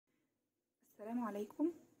السلام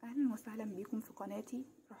عليكم، اهلا وسهلا بيكم في قناتي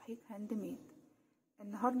رحيق هاند ميد.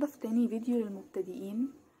 النهارده في تاني فيديو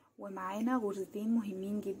للمبتدئين، ومعانا غرزتين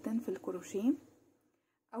مهمين جدا في الكروشيه.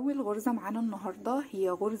 اول غرزه معانا النهارده هي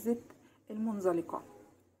غرزه المنزلقه،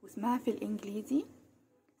 واسمها في الانجليزي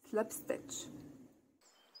سلاب ستيتش.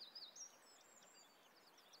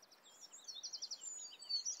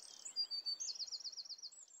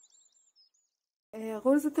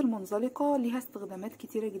 غرزة المنزلقة ليها استخدامات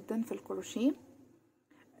كتيرة جدا في الكروشيه.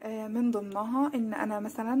 من ضمنها ان انا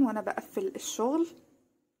مثلا وانا بقفل الشغل،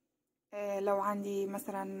 لو عندي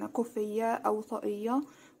مثلا كوفيه او طاقية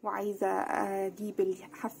وعايزة اجيب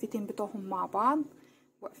الحفتين بتوعهم مع بعض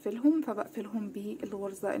واقفلهم، فبقفلهم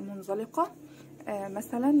بالغرزة المنزلقة.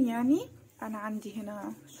 مثلا يعني انا عندي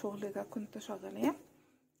هنا الشغل ده كنت شغلاه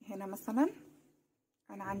هنا، مثلا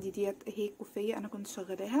انا عندي ديت اهي كوفيه انا كنت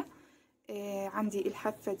شغلاها. عندي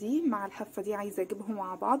الحافة دي مع الحافة دي، عايزة اجيبهم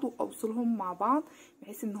مع بعض واوصلهم مع بعض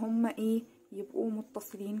بحيث ان هما يبقوا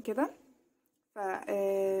متصلين كده.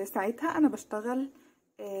 فساعتها انا بشتغل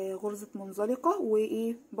غرزة منزلقة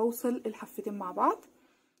بوصل الحفتين مع بعض.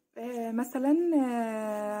 مثلا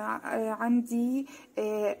عندي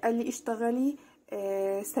قال لي اشتغلي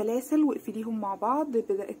سلاسل واقفليهم مع بعض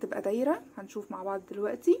تبقى دايرة، هنشوف مع بعض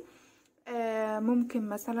دلوقتي. ممكن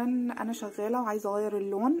مثلا انا شغاله وعايزه اغير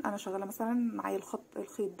اللون، انا شغاله مثلا معايا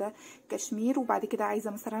الخيط ده كشمير، وبعد كده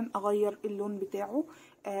عايزه مثلا اغير اللون بتاعه،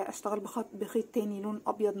 اشتغل بخيط تاني لون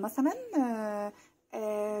ابيض مثلا.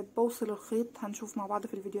 بوصل الخيط، هنشوف مع بعض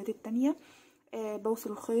في الفيديوهات التانية.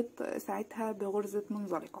 بوصل الخيط ساعتها بغرزة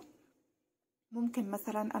منزلقة. ممكن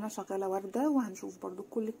مثلا انا شغاله وردة، وهنشوف برضو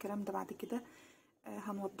كل الكلام ده بعد كده،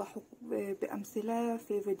 هنوضحه بأمثلة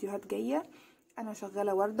في فيديوهات جاية. انا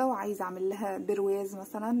شغاله ورده وعايزه اعمل لها برواز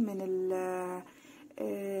مثلا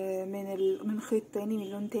من خيط تاني،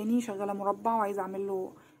 من لون تاني، شغاله مربع وعايزه اعمل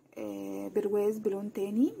له برواز بلون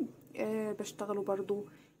تاني. بشتغله برضو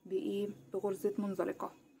بغرزه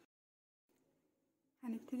منزلقه.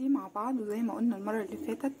 هنبتدي مع بعض، وزي ما قلنا المره اللي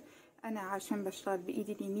فاتت انا عشان بشتغل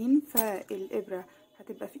بايدي اليمين فالابره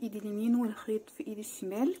هتبقى في ايدي اليمين والخيط في ايدي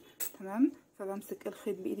الشمال. تمام، فبمسك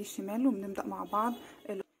الخيط بايدي الشمال وبنبدا مع بعض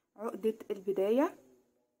عقدة البداية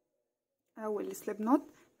او السليب نوت.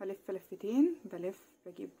 بلف لفتين،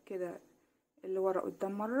 بجيب كده اللي ورا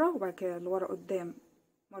قدام مرة، وبعد كده اللي ورا قدام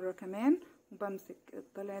مرة كمان، وبمسك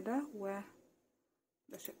الضلع ده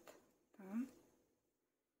وبشد. تمام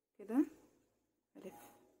كده، بلف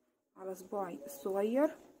على صباعي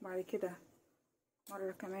الصغير، وبعد كده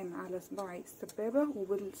مرة كمان على صباعي السبابة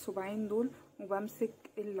وبالصباعين دول،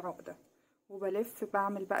 وبمسك العقدة وبلف.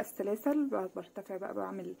 بعمل بقى السلاسل، برتفع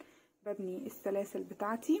بقى، ببني السلاسل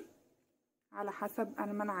بتاعتي على حسب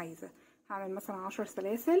ما انا عايزة. هعمل مثلا 10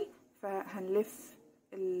 سلاسل، فهنلف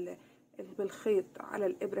بالخيط على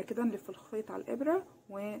الابرة كده، نلف الخيط على الابرة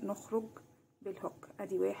ونخرج بالهوك.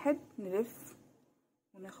 ادي واحد، نلف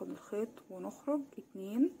وناخد الخيط ونخرج.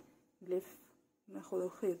 2 نلف وناخد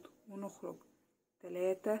الخيط ونخرج.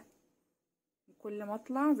 3 كل ما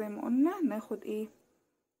اطلع زي ما قلنا ناخد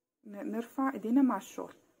نرفع ايدينا مع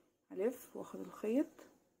الشغل. الف واخد الخيط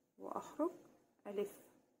واخرج، الف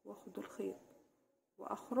واخد الخيط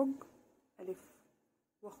واخرج، الف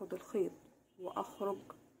واخد الخيط واخرج،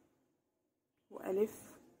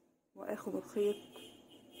 والف واخد الخيط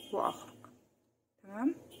واخرج.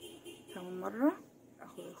 تمام، كمان مرة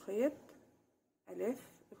اخد الخيط،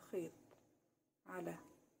 الف الخيط على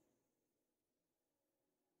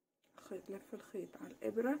الخيط، لف الخيط على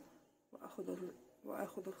الابرة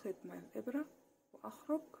واخد الخيط مع الابرة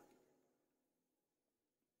واخرج،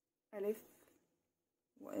 الف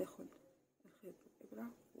واخد الخيط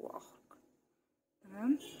والابرة واخرج.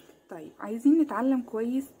 تمام. طيب عايزين نتعلم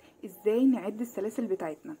كويس ازاي نعد السلاسل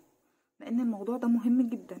بتاعتنا، لان الموضوع ده مهم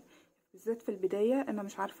جدا بالذات في البداية. انا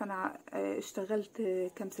مش عارفة انا اشتغلت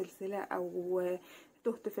كام سلسلة او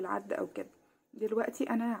تهت في العد او كده. دلوقتي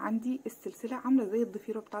انا عندي السلسلة عاملة زي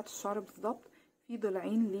الضفيرة بتاعت الشعر بالظبط، في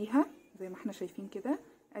ضلعين ليها زي ما احنا شايفين كده.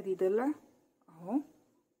 ادي ضلع اهو،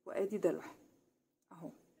 وادي ضلع اهو.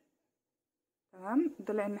 تمام،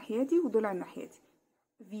 ضلع الناحية دي وضلع الناحية دي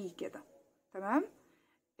في كده. تمام،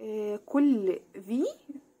 كل في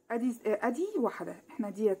ادي واحدة. احنا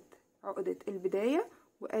ديت عقدة البداية،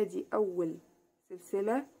 وادي اول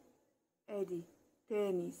سلسلة، ادي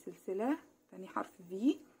تاني سلسلة، تاني حرف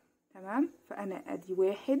في. تمام، فانا ادي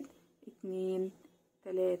 1 2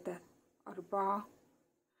 3 4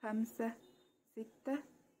 5 6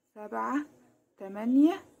 7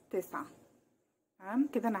 8 9. تمام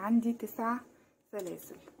كده، انا عندي 9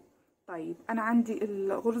 سلاسل. طيب انا عندي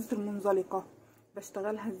غرزة المنزلقة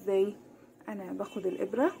بشتغلها ازاي؟ انا باخد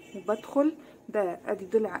الابره وبدخل، ده ادي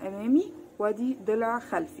ضلع امامي وادي ضلع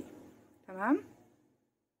خلفي، تمام.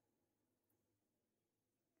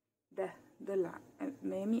 ده ضلع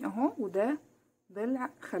امامي اهو وده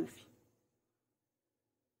ضلع خلفي.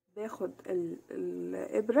 باخد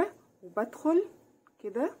الابره وبدخل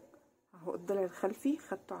كده اهو، الضلع الخلفي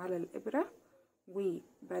خدته على الابره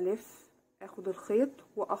وبلف، اخد الخيط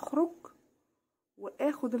واخرج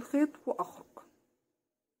واخد الخيط واخرج،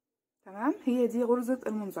 تمام. هي دي غرزة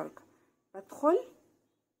المنزلقة. بدخل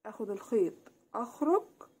اخد الخيط اخرج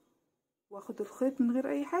واخد الخيط من غير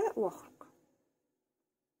اي حاجة واخرج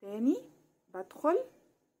تاني. بدخل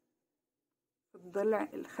في الضلع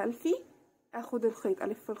الخلفي، اخد الخيط،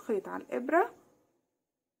 الف الخيط على الابرة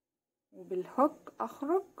وبالهوك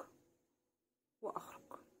اخرج واخرج.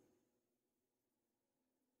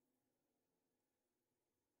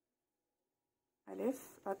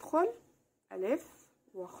 الف، ادخل، الف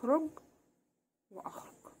واخرج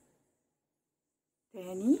واخرج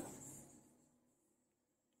تاني.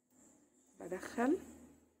 بدخل،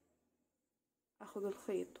 اخد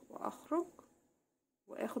الخيط واخرج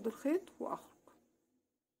واخد الخيط واخرج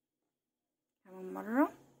كمان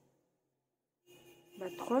مرة.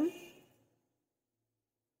 بدخل،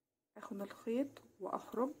 اخد الخيط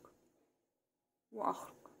واخرج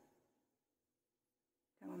واخرج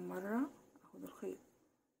كمان مرة. اخد الخيط،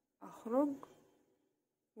 اخرج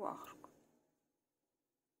واخرج.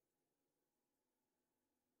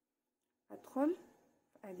 ادخل،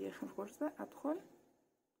 ادي اخر غرزة، ادخل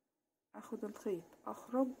اخد الخيط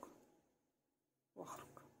اخرج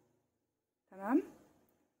واخرج، تمام.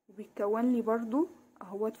 وبيتكون لي برضو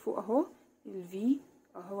اهوت فوق اهو الفي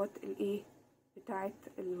اهوت الايه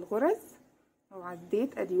بتاعت الغرز. لو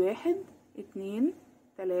عديت ادي 1 2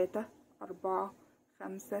 3 4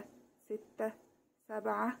 5 6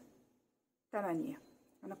 7 8.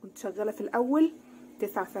 انا كنت شغالة في الاول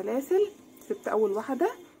 9 سلاسل، سبت اول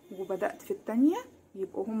واحدة وبدأت في التانية،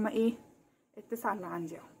 يبقوا هما ايه التسعة اللي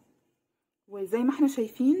عندي اهو. وزي ما احنا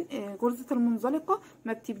شايفين غرزة المنزلقة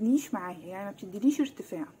ما بتبنيش معايا، يعني ما بتديليش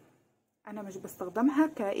ارتفاع. انا مش بستخدمها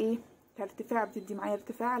كايه كارتفاع، بتدي معايا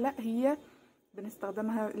ارتفاع، لا، هي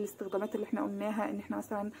بنستخدمها الاستخدامات اللي احنا قلناها، ان احنا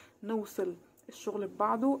مثلا نوصل الشغل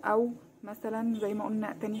ببعضه، او مثلا زي ما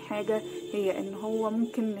قلنا تاني حاجة هي ان هو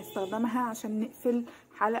ممكن نستخدمها عشان نقفل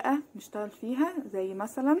حلقة نشتغل فيها، زي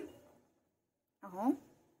مثلا اهو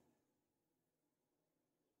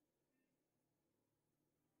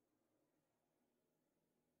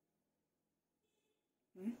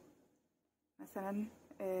مثلا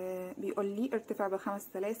بيقول لي ارتفاع ب5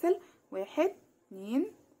 سلاسل، 1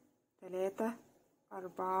 2 3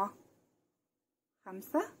 4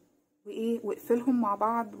 5 وايه، واقفلهم مع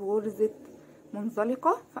بعض بغرزة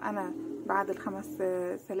منزلقة. فانا بعد ال5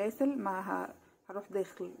 سلاسل ما هروح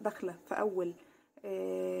داخله في اول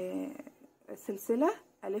سلسلة،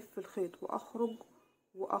 الف الخيط واخرج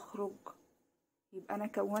واخرج، يبقى انا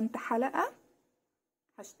كونت حلقة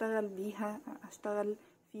هشتغل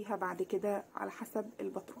فيها بعد كده على حسب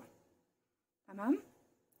الباترون، تمام.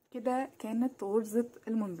 كده كانت غرزة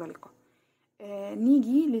المنزلقة.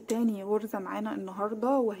 نيجي لتاني غرزة معانا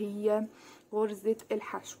النهاردة، وهي غرزة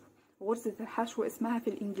الحشو. غرزة الحشو اسمها في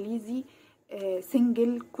الانجليزي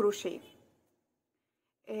سنجل كروشيه.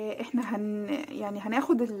 احنا يعني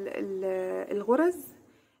هناخد الغرز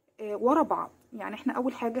ورا بعض. يعني احنا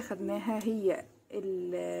اول حاجة خدناها هي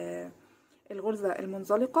الغرزة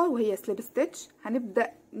المنزلقة وهي سليب ستيتش.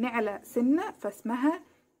 هنبدأ نعلى سنة فاسمها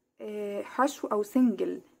حشو او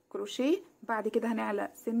سنجل كروشيه. بعد كده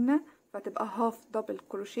هنعلى سنة فتبقى هاف دبل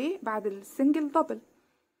كروشيه بعد السنجل دبل،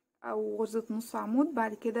 او غرزة نص عمود،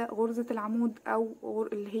 بعد كده غرزة العمود او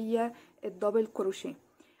اللي هي الدبل كروشيه.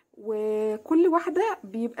 وكل واحدة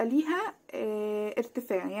بيبقى ليها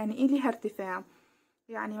ارتفاع. يعني ايه ليها ارتفاع؟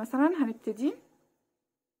 يعني مثلا هنبتدي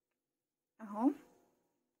اهو،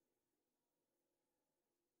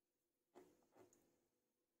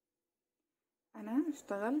 انا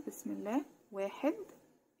اشتغل بسم الله 1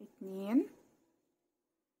 2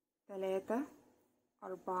 3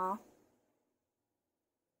 4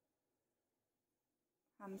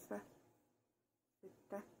 5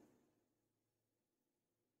 6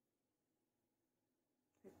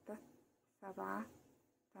 7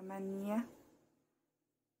 8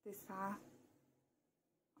 9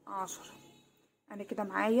 10. انا كده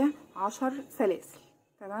معايا 10 سلاسل،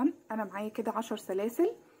 تمام. انا معايا كده 10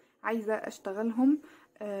 سلاسل، عايزة اشتغلهم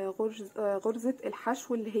غرزة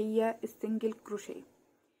الحشو اللي هي السنجل كروشيه.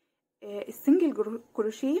 السنجل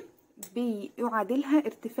كروشيه بيعادلها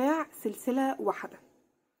ارتفاع سلسلة واحدة.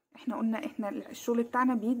 احنا قلنا احنا الشغل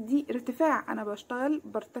بتاعنا بيدي ارتفاع، انا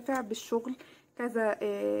برتفع بالشغل كذا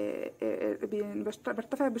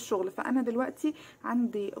برتفع بالشغل. فانا دلوقتي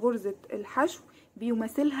عندي غرزة الحشو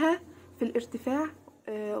بيمثلها في الارتفاع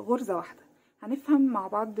غرزة واحدة. هنفهم مع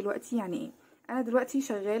بعض دلوقتي يعني ايه. انا دلوقتي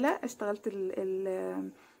شغالة اشتغلت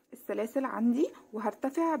السلاسل عندي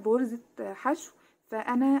وهرتفع بغرزة حشو،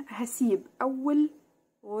 فانا هسيب اول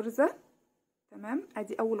غرزة. تمام،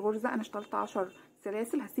 ادي اول غرزة، انا اشتغلت 10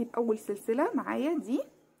 سلاسل، هسيب اول سلسلة معايا دي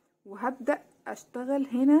وهبدأ اشتغل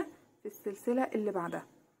هنا في السلسلة اللي بعدها.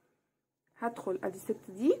 هدخل ادي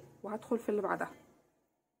 6 دي وهدخل في اللي بعدها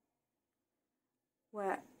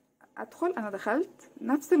وادخل. انا دخلت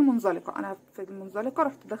نفس المنزلقة، انا في المنزلقة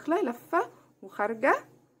رحت داخلة لفة وخارجة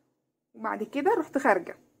وبعد كده رحت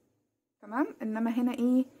خارجة. تمام، انما هنا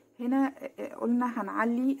ايه؟ هنا قلنا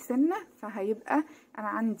هنعلي سنة، فهيبقى انا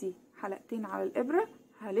عندي حلقتين على الابرة،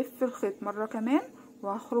 هلف الخيط مرة كمان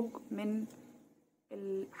وهخرج من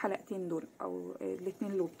الحلقتين دول او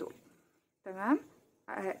الاتنين لوب دول. تمام،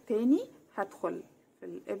 تاني هدخل في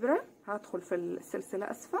الابرة، هدخل في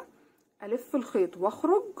السلسلة اسفة، الف الخيط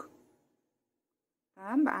واخرج.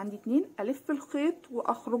 تمام، بقى عندي 2، الف الخيط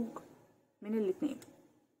واخرج من الاتنين.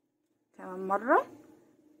 كمان مرة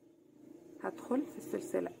هدخل في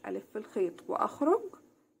السلسلة، الف الخيط واخرج،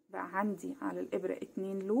 بقى عندي على الابرة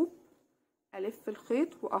 2 لوب، الف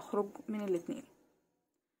الخيط واخرج من الاتنين.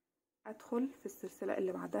 ادخل في السلسلة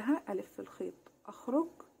اللي بعدها، الف الخيط اخرج،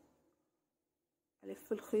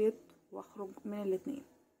 الف الخيط واخرج من الاتنين.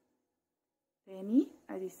 تاني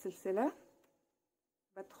ادي السلسلة،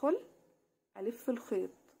 بدخل الف الخيط،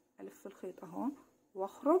 الف الخيط اهو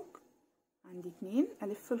واخرج، عندي 2،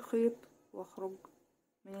 الف الخيط واخرج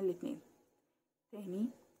من الاتنين. تاني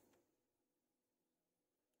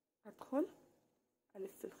ادخل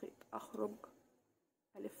الف الخيط اخرج،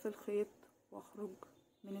 الف الخيط واخرج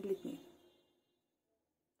من الاتنين.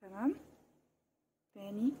 تمام،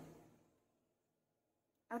 تاني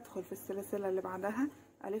ادخل في السلسلة اللي بعدها،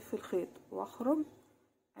 الف الخيط واخرج،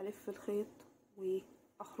 الف الخيط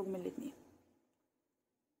واخرج من الاتنين.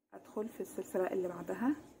 ادخل في السلسلة اللي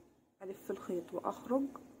بعدها، الف الخيط واخرج،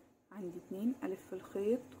 عندي 2، الف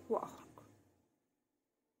الخيط واخرج.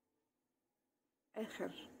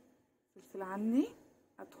 اخر سلسلة عندي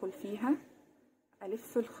ادخل فيها،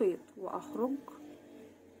 الف الخيط واخرج،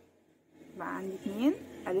 بقى عندي 2،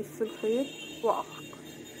 الف الخيط واخرج.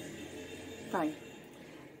 طيب،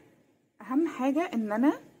 اهم حاجة ان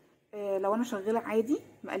انا لو انا شغالة عادي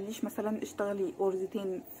ما قاليش مثلا اشتغلي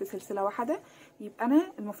غرزتين في سلسلة واحدة، يبقى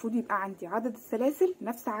انا المفروض يبقى عندي عدد السلاسل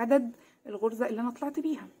نفس عدد الغرزة اللي انا طلعت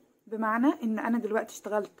بيها. بمعنى ان انا دلوقتي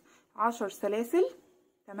اشتغلت 10 سلاسل.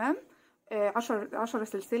 تمام، 10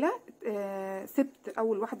 سلسلة، سبت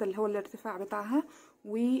اول واحدة اللي هو الارتفاع بتاعها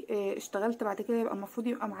واشتغلت بعد كده، يبقى المفروض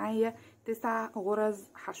يبقى معايا 9 غرز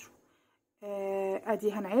حشو.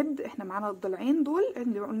 ادي هنعد، احنا معانا الضلعين دول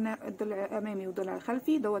اللي قلنا، الضلع الامامي والضلع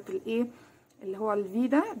الخلفي دوت الايه اللي هو الفي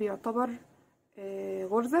ده بيعتبر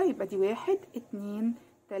غرزة. يبقى دي 1 2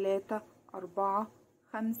 3 4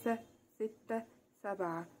 5 6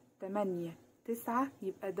 7 8 9،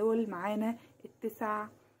 يبقى دول معانا ال9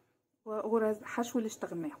 غرز حشو اللي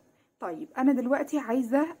اشتغلناهم. طيب انا دلوقتي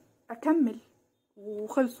عايزة اكمل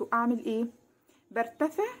وخلصوا، اعمل ايه؟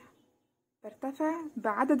 برتفع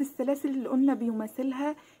بعدد السلاسل اللي قلنا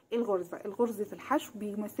بيمثلها الغرزة الحشو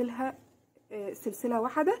بيمثلها سلسلة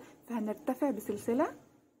واحدة، فهنرتفع بسلسلة،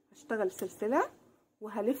 هشتغل سلسلة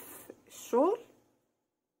وهلف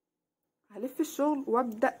الشغل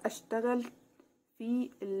وابدأ اشتغل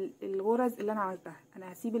في الغرز اللي انا عملتها.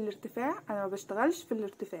 انا هسيب الارتفاع، انا ما بشتغلش في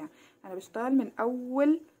الارتفاع، انا بشتغل من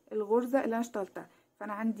اول الغرزة اللي انا اشتغلتها.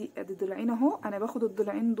 فانا عندي ادي ضلعين اهو، انا باخد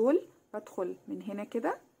الضلعين دول بدخل من هنا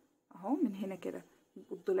كده اهو، من هنا كده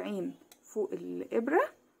يبقوا الضلعين فوق الابرة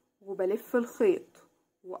وبلف الخيط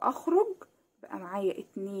واخرج، بقى معايا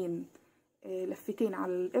 2 لفتين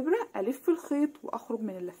على الابرة، الف الخيط واخرج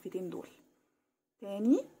من اللفتين دول.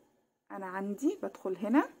 تاني انا عندي بدخل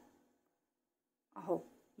هنا اهو،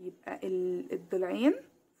 يبقى الضلعين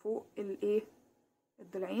فوق الايه،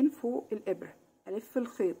 الضلعين فوق الابرة، الف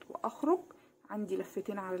الخيط واخرج، عندي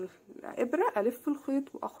لفتين على الابرة، الف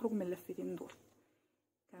الخيط واخرج من اللفتين دول.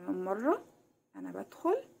 كمان مرة انا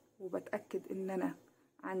بدخل وبتأكد ان انا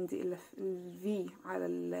عندي الفي على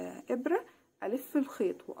الابرة، الف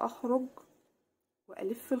الخيط واخرج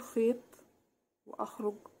والف الخيط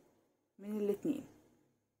واخرج من الاتنين.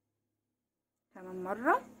 كمان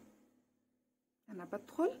مرة انا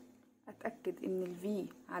بدخل اتأكد ان الفي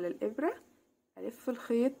على الابرة، الف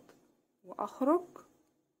الخيط واخرج،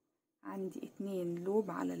 عندي 2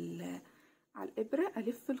 لوب على الابرة،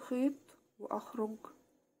 الف الخيط واخرج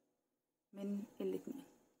من الاتنين.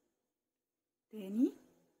 تاني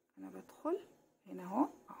انا بدخل هنا اهو،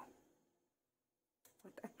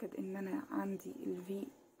 واتاكد ان انا عندي الفي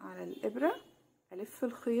على الابره، الف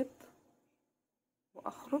الخيط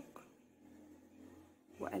واخرج،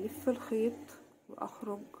 والف الخيط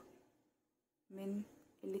واخرج من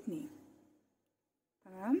الاتنين.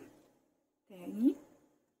 تمام. تاني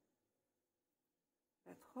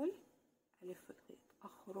بدخل الف الخيط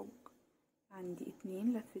اخرج، عندي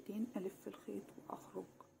 2 لفتين، الف الخيط واخرج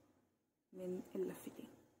من اللفتين.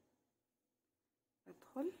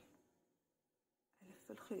 بدخل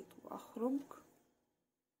الف الخيط واخرج،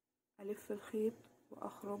 الف الخيط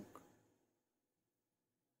واخرج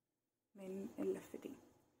من اللفتين.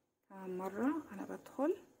 كمان مرة انا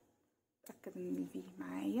بدخل اتاكد ان الفي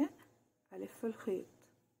معايا، الف الخيط،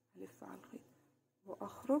 الف على الخيط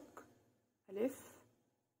واخرج، الف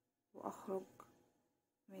واخرج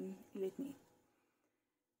من الاتنين.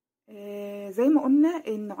 زي ما قلنا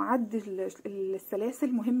انه عد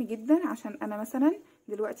السلاسل مهم جدا، عشان انا مثلا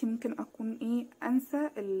دلوقتي ممكن اكون انسى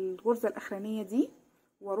الغرزة الاخرانية دي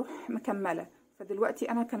واروح مكملة.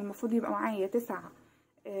 فدلوقتي انا كان المفروض يبقى معايا 9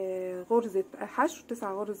 غرزة حشو،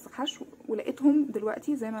 9 غرز حشو، ولقيتهم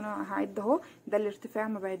دلوقتي زي ما انا هعد اهو. ده الارتفاع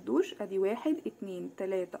ما بعدوش، ادي 1 2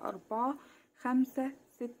 3 4 5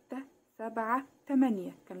 6 7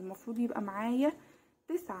 8. كان المفروض يبقى معايا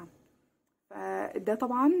 9. فده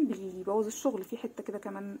طبعا بيبوظ الشغل. في حته كده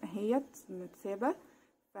كمان اهيت متسابه،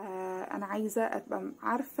 فانا عايزه ابقى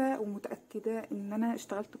عارفه ومتاكده ان انا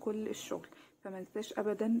اشتغلت كل الشغل. فما انساش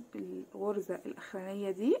ابدا الغرزه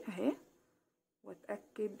الاخرانيه دي اهي،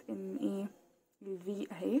 واتاكد ان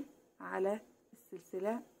الفي اهي على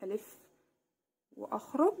السلسله، الف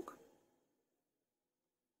واخرج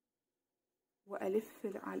والف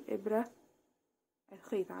على الابره،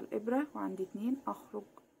 الخيط على الابره، وعندي 2 اخرج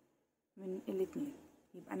من الاتنين.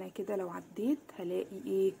 يبقى انا كده لو عديت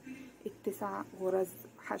هلاقي ال9 غرز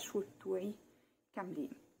حشو بتوعي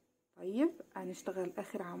كاملين. طيب هنشتغل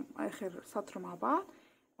اخر سطر مع بعض.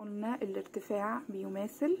 قلنا الارتفاع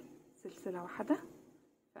بيماثل سلسلة واحدة،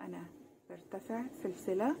 فانا برتفع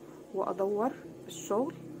سلسلة وادور في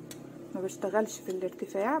الشغل. ما بشتغلش في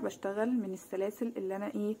الارتفاع، بشتغل من السلاسل اللي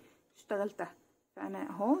انا اشتغلتها. فانا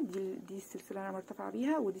اهو دي السلسلة اللي انا مرتفعة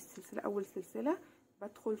بيها، ودي السلسلة اول سلسلة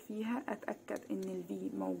بدخل فيها، اتاكد ان الفي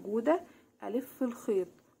موجوده، الف الخيط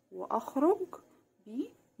واخرج بيه،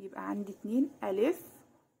 يبقى عندي 2 الف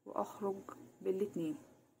واخرج بالاتنين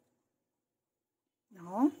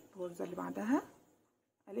اهو. الغرزه اللي بعدها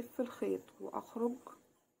الف الخيط واخرج،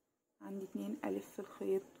 عندي 2 الف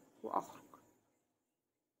الخيط واخرج.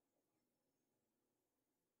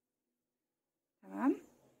 تمام.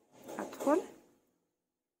 ادخل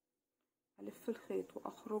الف الخيط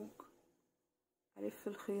واخرج، الف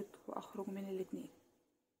الخيط واخرج من الاتنين.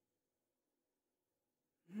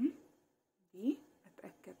 دي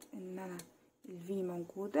اتاكد ان انا الفي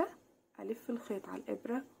موجوده، الف الخيط على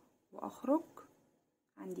الابره واخرج،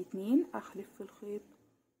 عندي 2 اخلف الخيط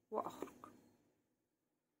واخرج.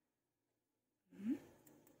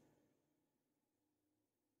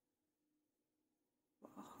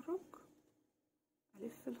 واخرج،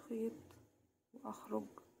 الف الخيط واخرج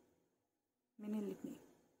من الاتنين.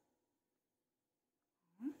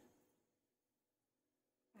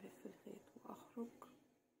 الف الخيط واخرج،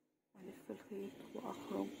 الف الخيط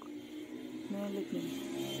واخرج من الاتنين.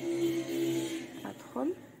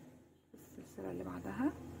 ادخل في السلسله اللي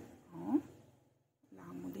بعدها اهو،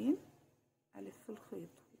 العمودين، الف الخيط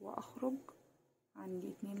واخرج، عندي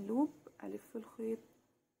 2 لوب، الف الخيط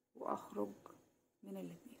واخرج من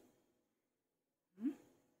الاتنين.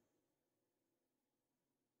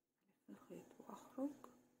 الف الخيط واخرج،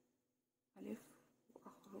 الف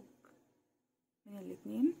واخرج من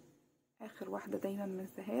الاتنين. اخر واحده دايما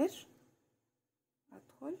منساهاش.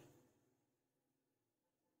 ادخل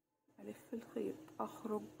الف الخيط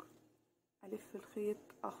اخرج، الف الخيط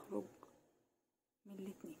اخرج من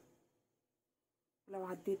الاتنين. ولو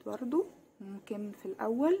عديت برضو ممكن في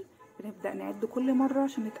الاول بنبدأ نعد كل مرة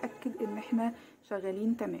عشان نتأكد ان احنا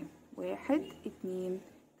شغالين تمام. 1 2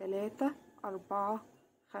 3 4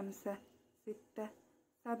 5 6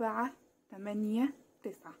 7 8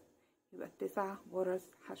 9. يبقى 9 غرز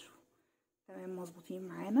حشو. تمام، مظبوطين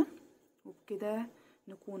معانا. وبكده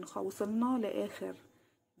نكون وصلنا لاخر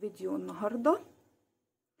فيديو النهارده.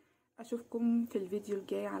 اشوفكم في الفيديو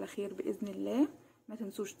الجاي على خير باذن الله. ما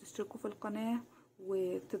تنسوش تشتركوا في القناه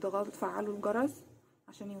وتفعلوا الجرس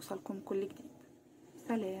عشان يوصلكم كل جديد.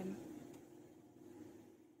 سلام.